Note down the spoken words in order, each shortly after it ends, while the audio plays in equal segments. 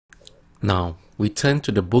Now, we turn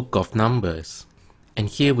to the book of Numbers, and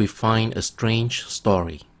here we find a strange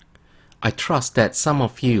story. I trust that some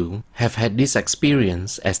of you have had this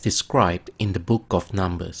experience as described in the book of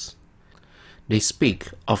Numbers. They speak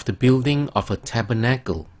of the building of a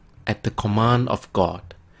tabernacle at the command of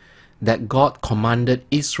God, that God commanded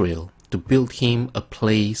Israel to build him a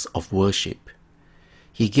place of worship.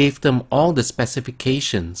 He gave them all the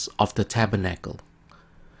specifications of the tabernacle.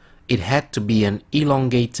 It had to be an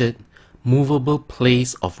elongated, movable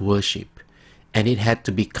place of worship, and it had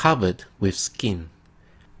to be covered with skin.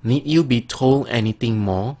 Need you be told anything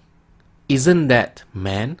more? Isn't that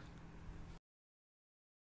man?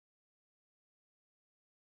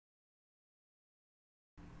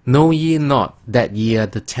 Know ye not that ye are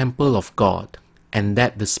the temple of God, and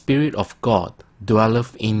that the Spirit of God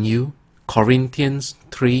dwelleth in you? Corinthians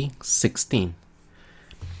 3:16.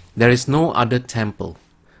 There is no other temple,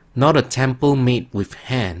 not a temple made with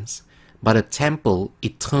hands, but a temple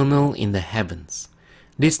eternal in the heavens.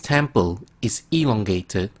 This temple is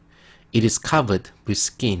elongated, it is covered with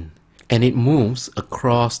skin, and it moves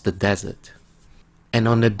across the desert. And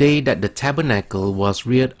on the day that the tabernacle was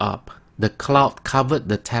reared up, the cloud covered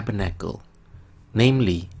the tabernacle,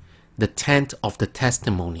 namely, the tent of the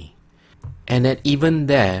testimony, and that even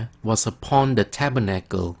there was upon the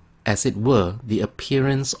tabernacle, as it were, the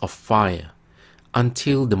appearance of fire,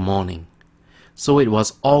 until the morning. So it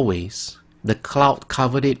was always, the cloud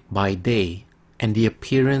covered it by day, and the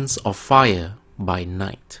appearance of fire by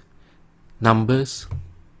night. Numbers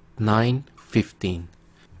 9:15.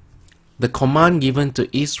 The command given to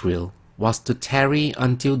Israel was to tarry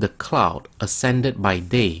until the cloud ascended by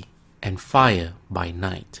day and fire by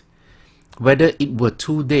night. Whether it were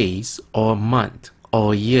 2 days or a month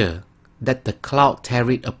or a year that the cloud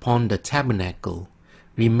tarried upon the tabernacle,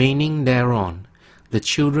 remaining thereon, the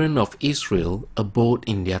children of Israel abode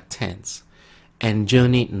in their tents, and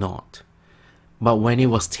journeyed not. But when it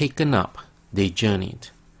was taken up, they journeyed.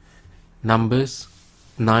 Numbers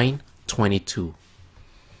 9:22.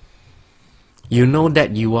 You know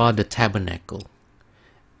that you are the tabernacle,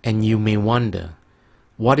 and you may wonder,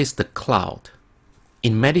 what is the cloud?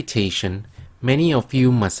 In meditation, many of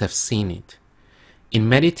you must have seen it. In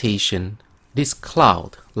meditation, this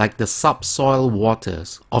cloud, like the subsoil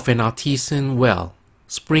waters of an artesian well,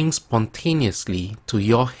 springs spontaneously to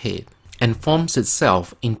your head and forms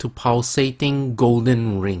itself into pulsating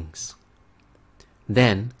golden rings.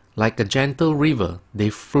 Then, like a gentle river, they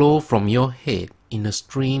flow from your head in a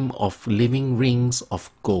stream of living rings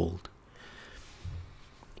of gold.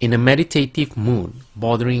 In a meditative mood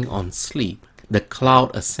bordering on sleep, the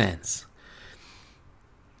cloud ascends.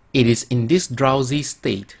 It is in this drowsy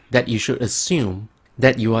state that you should assume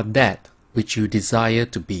that you are that which you desire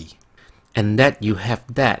to be, and that you have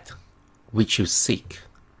that which you seek.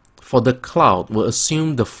 For the cloud will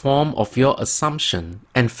assume the form of your assumption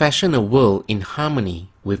and fashion a world in harmony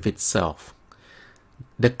with itself.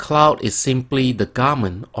 The cloud is simply the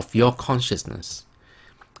garment of your consciousness,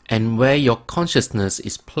 and where your consciousness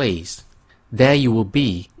is placed, there you will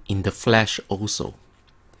be in the flesh also.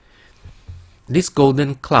 This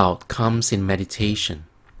golden cloud comes in meditation.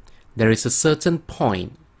 There is a certain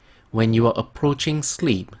point when you are approaching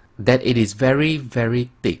sleep that it is very, very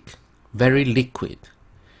thick, very liquid,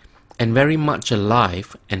 and very much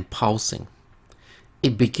alive and pulsing.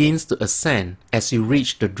 It begins to ascend as you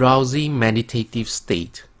reach the drowsy meditative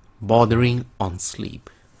state bordering on sleep.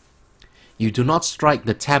 You do not strike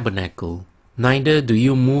the tabernacle, neither do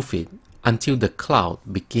you move it until the cloud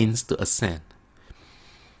begins to ascend.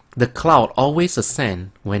 The cloud always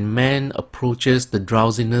ascends when man approaches the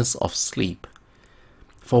drowsiness of sleep.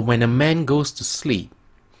 For when a man goes to sleep,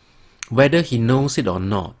 whether he knows it or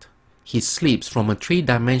not, he sleeps from a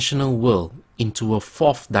 3-dimensional world into a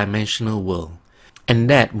 4th-dimensional world, and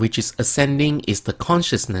that which is ascending is the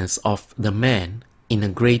consciousness of the man in a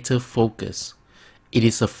greater focus. It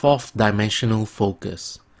is a 4th-dimensional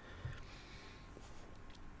focus.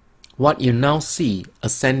 What you now see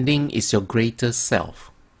ascending is your greater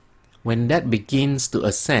self. When that begins to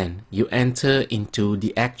ascend, you enter into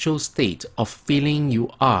the actual state of feeling you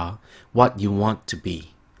are what you want to be.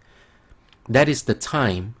 That is the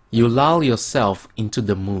time you lull yourself into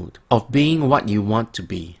the mood of being what you want to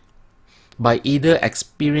be, by either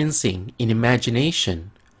experiencing in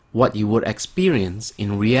imagination what you would experience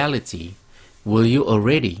in reality, will you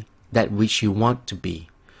already that which you want to be,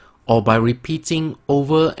 or by repeating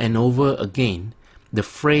over and over again the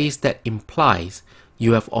phrase that implies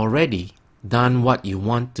you have already done what you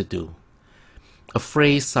want to do. A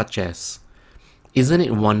phrase such as, "Isn't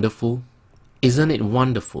it wonderful? Isn't it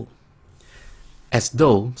wonderful?" As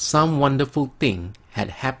though some wonderful thing had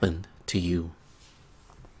happened to you.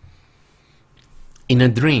 In a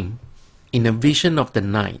dream, in a vision of the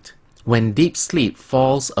night, when deep sleep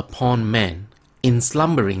falls upon man, in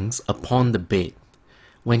slumberings upon the bed,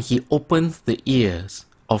 when he opens the ears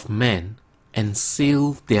of men and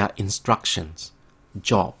seals their instructions.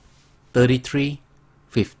 Job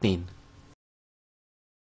 33:15.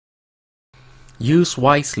 Use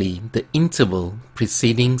wisely the interval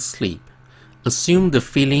preceding sleep. Assume the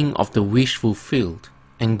feeling of the wish fulfilled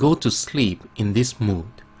and go to sleep in this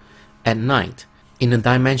mood. At night, in a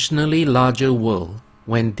dimensionally larger world,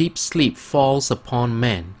 when deep sleep falls upon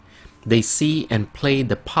men, they see and play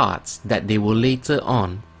the parts that they will later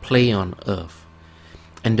on play on earth.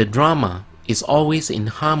 And the drama is always in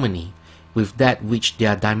harmony with that which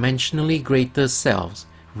their dimensionally greater selves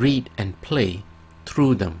read and play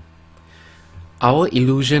through them. Our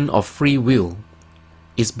illusion of free will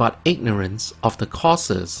is but ignorance of the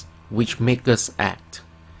causes which make us act.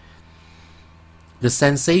 The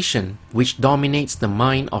sensation which dominates the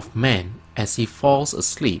mind of man as he falls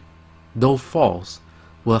asleep, though false,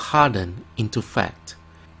 will harden into fact.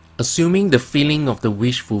 Assuming the feeling of the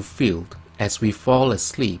wish fulfilled as we fall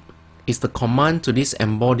asleep is the command to this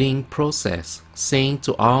embodying process, saying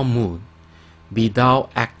to our mood, "Be thou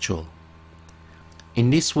actual." In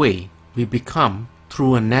this way, we become,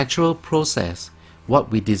 through a natural process,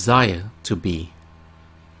 what we desire to be.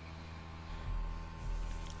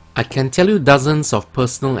 I can tell you dozens of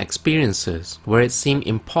personal experiences where it seemed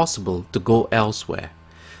impossible to go elsewhere,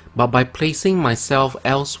 but by placing myself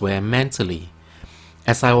elsewhere mentally,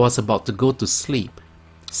 as I was about to go to sleep,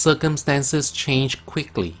 circumstances changed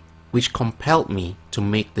quickly, which compelled me to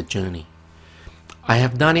make the journey. I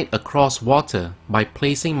have done it across water by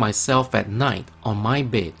placing myself at night on my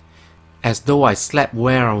bed, as though I slept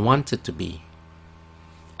where I wanted to be.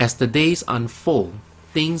 As the days unfold,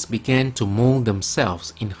 things began to mold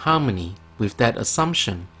themselves in harmony with that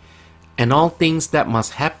assumption, and all things that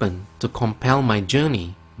must happen to compel my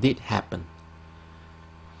journey did happen.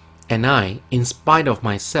 And I, in spite of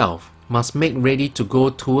myself, must make ready to go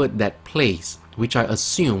toward that place which I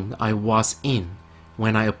assumed I was in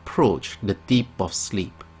when I approached the deep of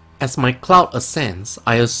sleep. As my cloud ascends,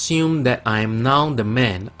 I assume that I am now the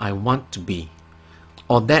man I want to be,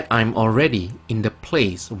 or that I am already in the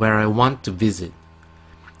place where I want to visit.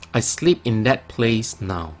 I sleep in that place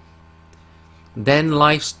now. Then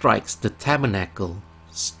life strikes the tabernacle,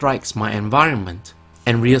 strikes my environment,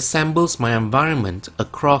 and reassembles my environment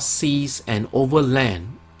across seas and over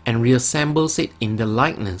land, and reassembles it in the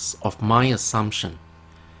likeness of my assumption.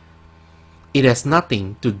 It has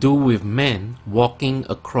nothing to do with men walking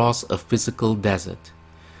across a physical desert.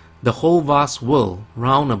 The whole vast world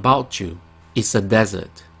round about you is a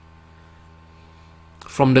desert.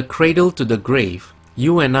 From the cradle to the grave,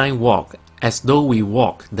 you and I walk as though we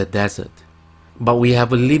walk the desert. But we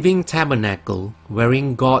have a living tabernacle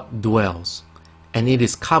wherein God dwells, and it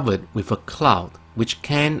is covered with a cloud which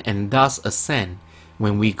can and does ascend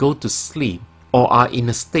when we go to sleep or are in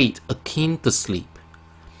a state akin to sleep.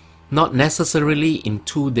 Not necessarily in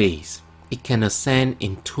 2 days, it can ascend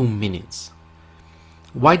in 2 minutes.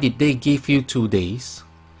 Why did they give you 2 days?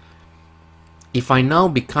 If I now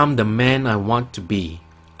become the man I want to be,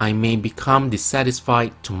 I may become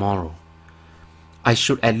dissatisfied tomorrow. I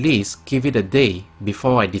should at least give it a day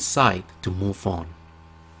before I decide to move on.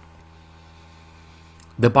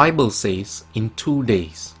 The Bible says in 2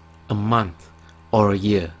 days, a month, or a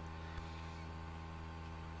year.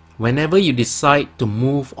 Whenever you decide to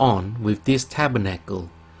move on with this tabernacle,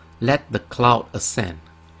 let the cloud ascend.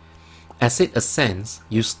 As it ascends,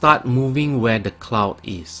 you start moving where the cloud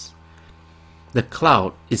is. The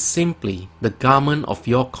cloud is simply the garment of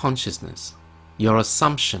your consciousness, your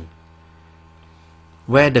assumption.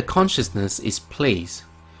 Where the consciousness is placed,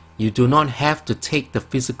 you do not have to take the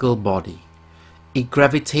physical body. It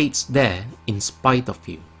gravitates there in spite of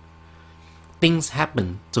you. Things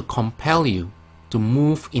happen to compel you to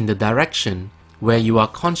move in the direction where you are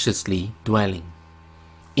consciously dwelling.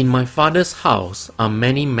 In my Father's house are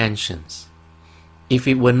many mansions. If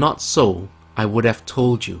it were not so, I would have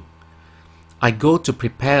told you. I go to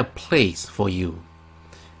prepare a place for you.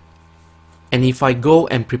 And if I go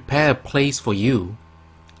and prepare a place for you,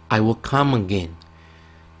 I will come again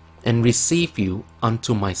and receive you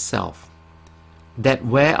unto myself, that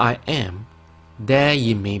where I am, there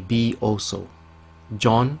ye may be also.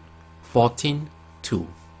 John 14:2.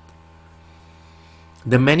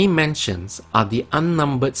 The many mansions are the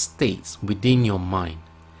unnumbered states within your mind,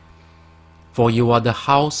 for you are the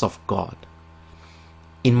house of God.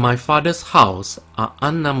 In my Father's house are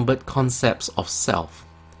unnumbered concepts of self.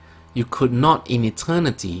 You could not in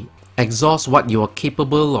eternity Exhaust what you are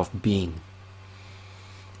capable of being.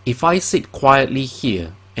 If I sit quietly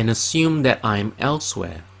here and assume that I am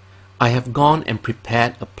elsewhere, I have gone and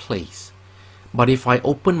prepared a place. But if I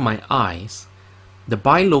open my eyes, the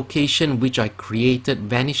bilocation which I created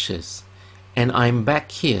vanishes, and I am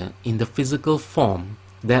back here in the physical form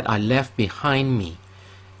that I left behind me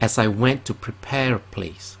as I went to prepare a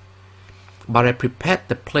place. But I prepared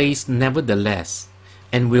the place nevertheless,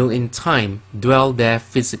 and will in time dwell there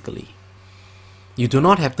physically. You do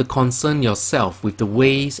not have to concern yourself with the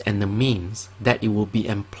ways and the means that it will be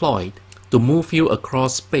employed to move you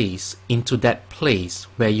across space into that place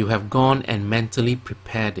where you have gone and mentally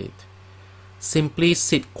prepared it. Simply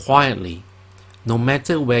sit quietly, no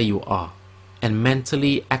matter where you are, and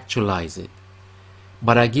mentally actualize it.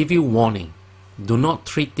 But I give you warning, do not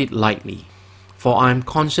treat it lightly, for I am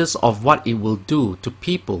conscious of what it will do to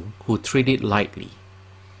people who treat it lightly.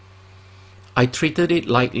 I treated it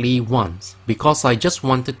lightly once because I just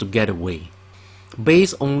wanted to get away,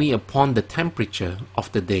 based only upon the temperature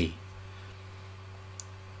of the day.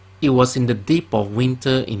 It was in the deep of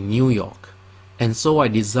winter in New York, and so I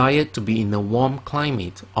desired to be in the warm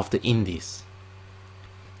climate of the Indies.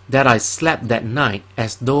 That I slept that night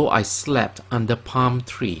as though I slept under palm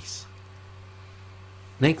trees.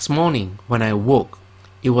 Next morning when I woke,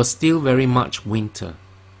 it was still very much winter.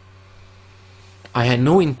 I had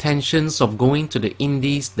no intentions of going to the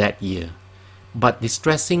Indies that year, but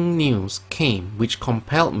distressing news came which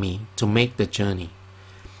compelled me to make the journey.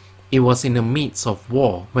 It was in the midst of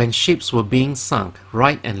war when ships were being sunk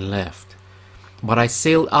right and left, but I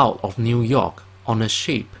sailed out of New York on a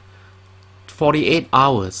ship 48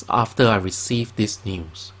 hours after I received this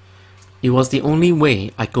news. It was the only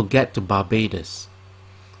way I could get to Barbados,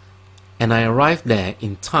 and I arrived there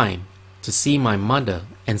in time to see my mother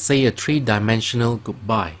and say a three-dimensional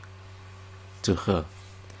goodbye to her.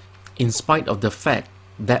 In spite of the fact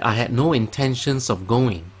that I had no intentions of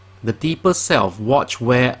going, the deeper self watched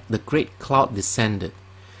where the great cloud descended.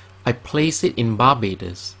 I placed it in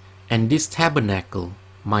Barbados, and this tabernacle,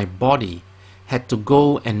 my body, had to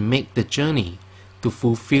go and make the journey to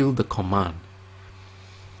fulfill the command.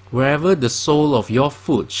 Wherever the sole of your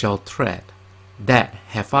foot shall tread, that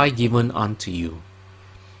have I given unto you.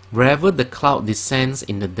 Wherever the cloud descends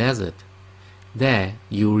in the desert, there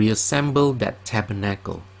you reassemble that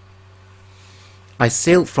tabernacle. I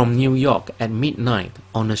sailed from New York at midnight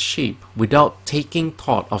on a ship without taking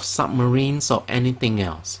thought of submarines or anything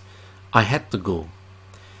else. I had to go.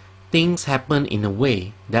 Things happened in a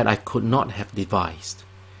way that I could not have devised.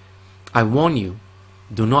 I warn you,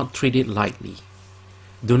 do not treat it lightly.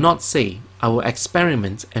 Do not say, I will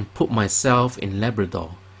experiment and put myself in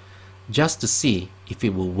Labrador, just to see if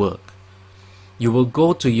it will work. You will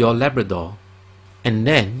go to your Labrador, and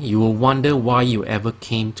then you will wonder why you ever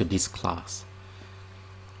came to this class.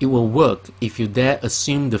 It will work if you dare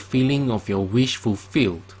assume the feeling of your wish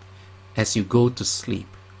fulfilled as you go to sleep.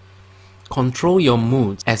 Control your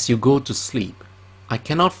moods as you go to sleep. I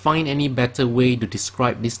cannot find any better way to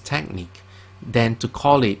describe this technique than to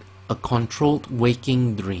call it a controlled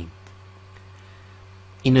waking dream.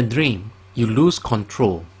 In a dream, you lose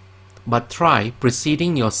control, but try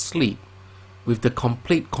preceding your sleep with the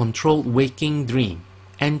complete controlled waking dream,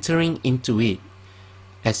 entering into it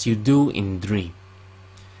as you do in dream.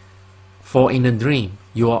 For in a dream,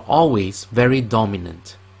 you are always very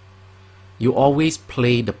dominant. You always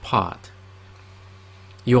play the part.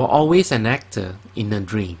 You are always an actor in a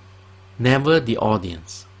dream, never the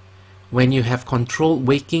audience. When you have controlled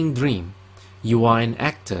waking dream, you are an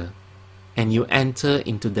actor and you enter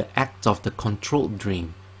into the act of the controlled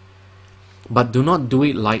dream. But do not do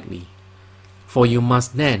it lightly, for you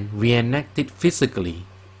must then reenact it physically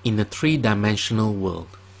in a three-dimensional world.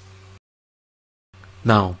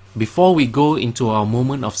 Now, before we go into our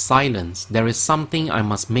moment of silence, there is something I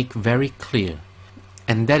must make very clear,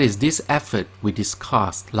 and that is this effort we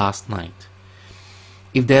discussed last night.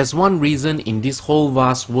 If there's one reason in this whole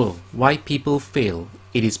vast world why people fail,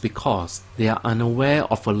 it is because they are unaware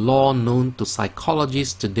of a law known to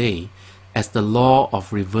psychologists today as the law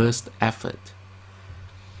of reversed effort.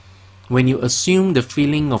 When you assume the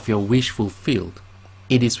feeling of your wish fulfilled,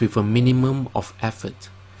 it is with a minimum of effort.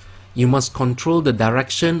 You must control the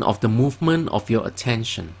direction of the movement of your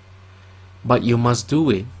attention, but you must do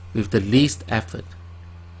it with the least effort.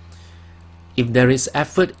 If there is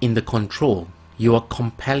effort in the control, you are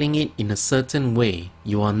compelling it in a certain way,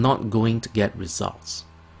 you are not going to get results.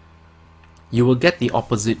 You will get the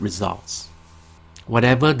opposite results,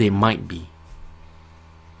 whatever they might be.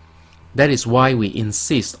 That is why we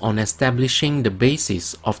insist on establishing the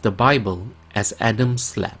basis of the Bible as Adam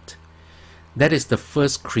slept. That is the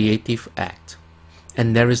first creative act,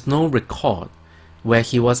 and there is no record where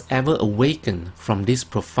he was ever awakened from this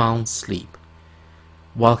profound sleep.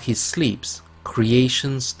 While he sleeps,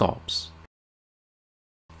 creation stops.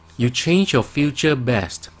 You change your future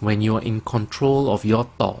best when you are in control of your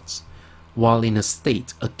thoughts, while in a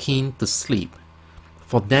state akin to sleep,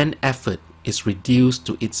 for then effort is reduced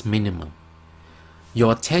to its minimum.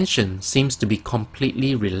 Your attention seems to be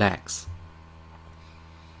completely relaxed.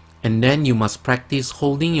 And then you must practice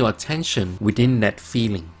holding your attention within that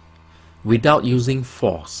feeling, without using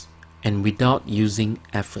force and without using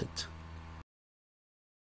effort.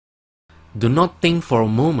 Do not think for a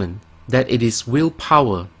moment that it is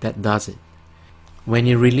willpower that does it. When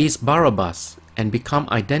you release Barabbas and become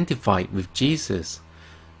identified with Jesus,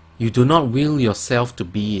 you do not will yourself to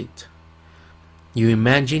be it. You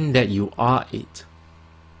imagine that you are it.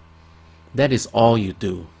 That is all you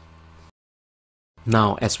do.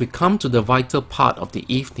 Now, as we come to the vital part of the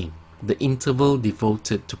evening, the interval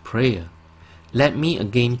devoted to prayer, let me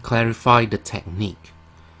again clarify the technique.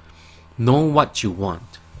 Know what you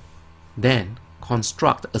want. Then,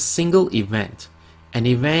 construct a single event, an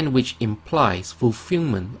event which implies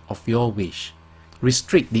fulfillment of your wish.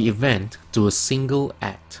 Restrict the event to a single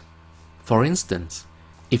act. For instance,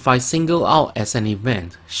 if I single out as an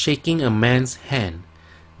event shaking a man's hand,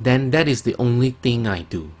 then that is the only thing I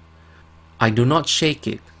do. I do not shake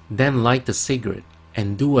it, then light a cigarette,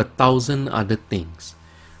 and do 1,000 other things.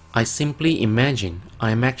 I simply imagine I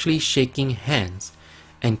am actually shaking hands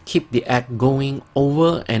and keep the act going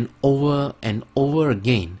over and over and over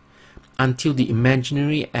again until the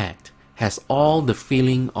imaginary act has all the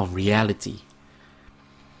feeling of reality.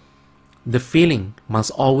 The feeling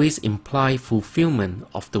must always imply fulfillment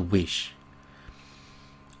of the wish.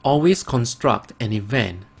 Always construct an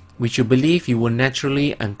event which you believe you will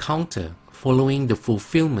naturally encounter following the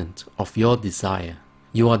fulfillment of your desire.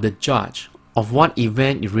 You are the judge of what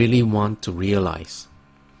event you really want to realize.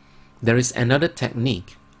 There is another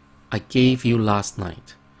technique I gave you last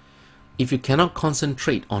night. If you cannot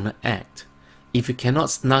concentrate on an act, if you cannot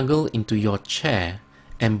snuggle into your chair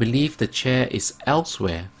and believe the chair is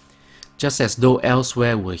elsewhere, just as though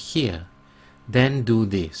elsewhere were here, then do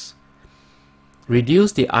this.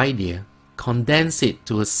 Reduce the idea, condense it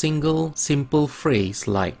to a single simple phrase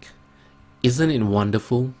like, "Isn't it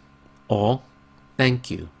wonderful?" or "Thank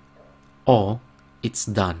you," or "It's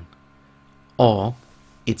done," or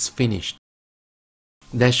 "It's finished."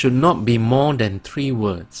 There should not be more than 3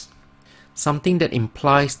 words, something that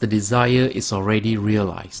implies the desire is already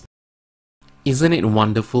realized. "Isn't it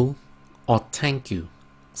wonderful?" or "Thank you"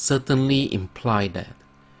 certainly imply that.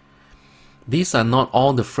 These are not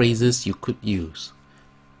all the phrases you could use.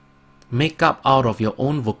 Make up out of your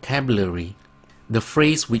own vocabulary the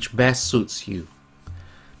phrase which best suits you.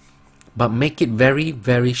 But make it very,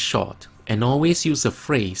 very short, and always use a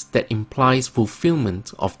phrase that implies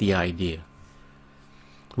fulfillment of the idea.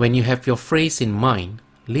 When you have your phrase in mind,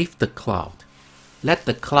 leave the cloud. Let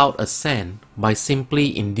the cloud ascend by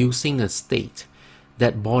simply inducing a state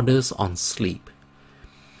that borders on sleep.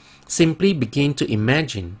 Simply begin to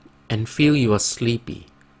imagine and feel you are sleepy,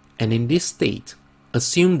 and in this state,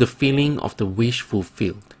 assume the feeling of the wish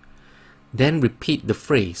fulfilled. Then repeat the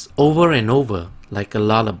phrase over and over like a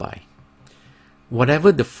lullaby.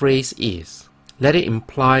 Whatever the phrase is, let it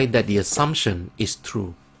imply that the assumption is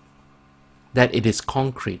true, that it is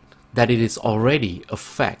concrete, that it is already a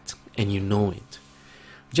fact and you know it.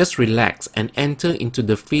 Just relax and enter into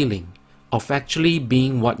the feeling of actually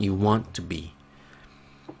being what you want to be.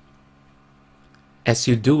 As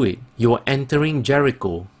you do it, you are entering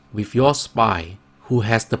Jericho with your spy who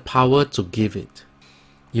has the power to give it.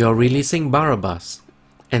 You are releasing Barabbas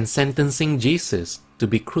and sentencing Jesus to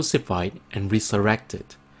be crucified and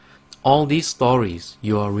resurrected. All these stories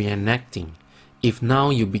you are reenacting if now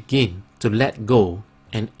you begin to let go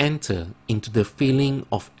and enter into the feeling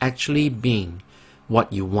of actually being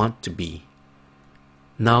what you want to be.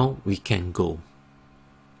 Now we can go.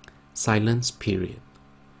 Silence period.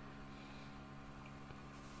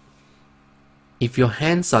 If your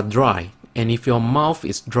hands are dry, and if your mouth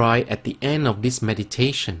is dry at the end of this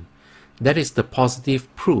meditation, that is the positive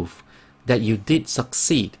proof that you did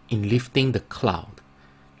succeed in lifting the cloud.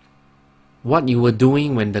 What you were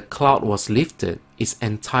doing when the cloud was lifted is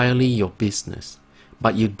entirely your business,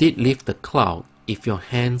 but you did lift the cloud if your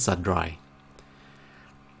hands are dry.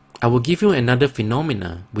 I will give you another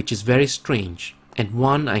phenomena which is very strange and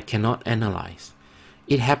one I cannot analyze.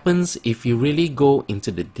 It happens if you really go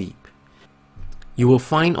into the deep. You will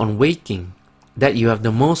find on waking that you have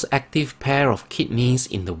the most active pair of kidneys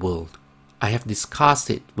in the world. I have discussed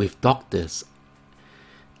it with doctors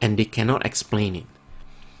and they cannot explain it.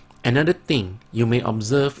 Another thing you may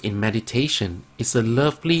observe in meditation is a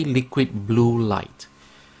lovely liquid blue light.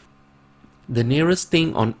 The nearest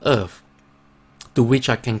thing on earth to which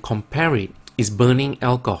I can compare it is burning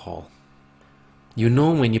alcohol. You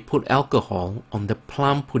know, when you put alcohol on the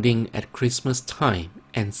plum pudding at Christmas time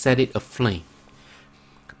and set it aflame,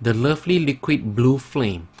 the lovely liquid blue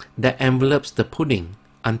flame that envelopes the pudding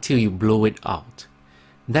until you blow it out.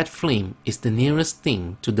 That flame is the nearest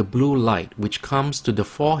thing to the blue light which comes to the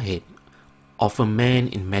forehead of a man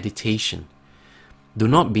in meditation. Do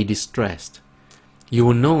not be distressed. You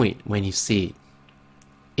will know it when you see it.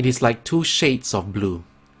 It is like two shades of blue,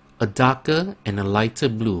 a darker and a lighter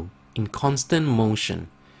blue in constant motion,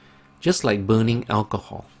 just like burning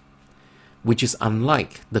alcohol, which is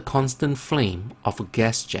unlike the constant flame of a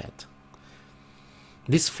gas jet.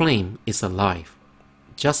 This flame is alive,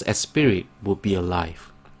 just as spirit would be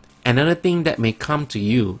alive. Another thing that may come to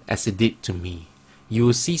you as it did to me, you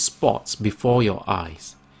will see spots before your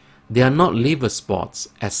eyes. They are not liver spots,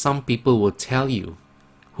 as some people will tell you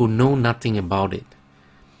who know nothing about it.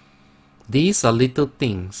 These are little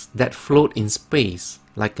things that float in space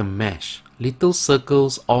like a mesh, little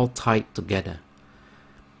circles all tied together.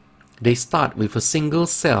 They start with a single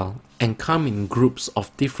cell and come in groups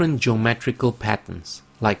of different geometrical patterns,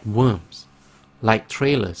 like worms, like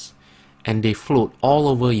trailers, and they float all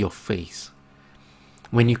over your face.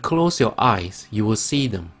 When you close your eyes, you will see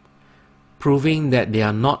them, proving that they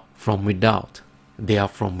are not from without, they are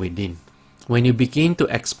from within. When you begin to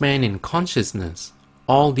expand in consciousness,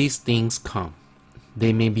 all these things come.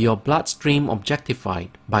 They may be your bloodstream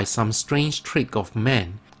objectified by some strange trick of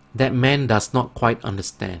man that man does not quite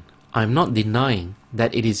understand. I am not denying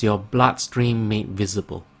that it is your bloodstream made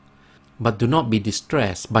visible. But do not be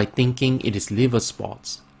distressed by thinking it is liver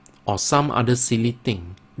spots or some other silly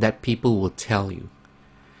thing that people will tell you.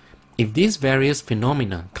 If these various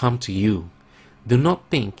phenomena come to you, do not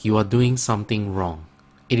think you are doing something wrong.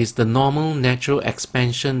 It is the normal natural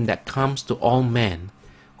expansion that comes to all men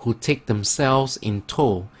who take themselves in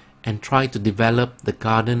tow and try to develop the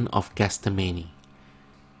Garden of Gethsemane.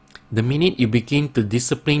 The minute you begin to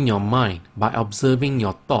discipline your mind by observing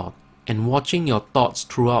your thought and watching your thoughts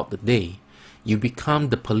throughout the day, you become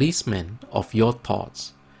the policeman of your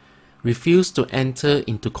thoughts. Refuse to enter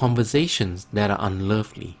into conversations that are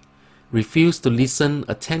unlovely. Refuse to listen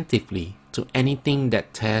attentively to anything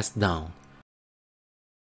that tears down.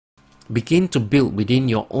 Begin to build within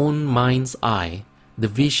your own mind's eye the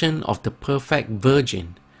vision of the perfect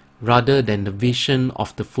virgin rather than the vision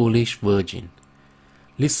of the foolish virgin.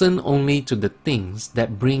 Listen only to the things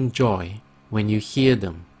that bring joy when you hear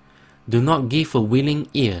them. Do not give a willing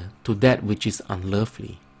ear to that which is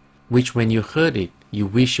unlovely, which when you heard it, you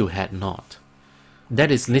wish you had not.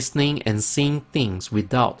 That is listening and seeing things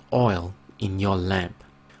without oil in your lamp,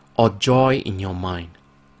 or joy in your mind.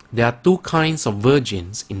 There are two kinds of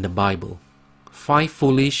virgins in the Bible, 5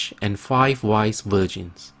 foolish and 5 wise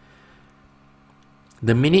virgins.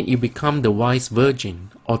 The minute you become the wise virgin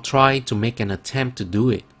or try to make an attempt to do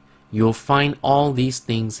it, you will find all these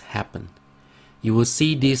things happen. You will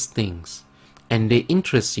see these things, and they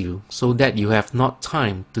interest you so that you have not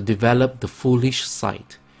time to develop the foolish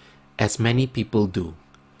side, as many people do.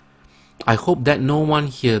 I hope that no one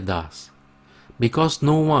here does, because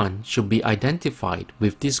no one should be identified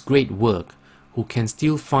with this great work who can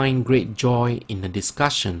still find great joy in the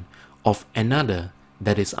discussion of another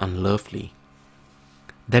that is unlovely.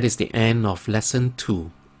 That is the end of Lesson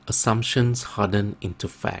 2, Assumptions Hardened into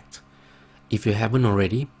Fact. If you haven't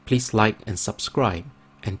already, please like and subscribe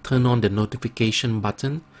and turn on the notification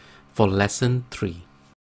button for Lesson 3.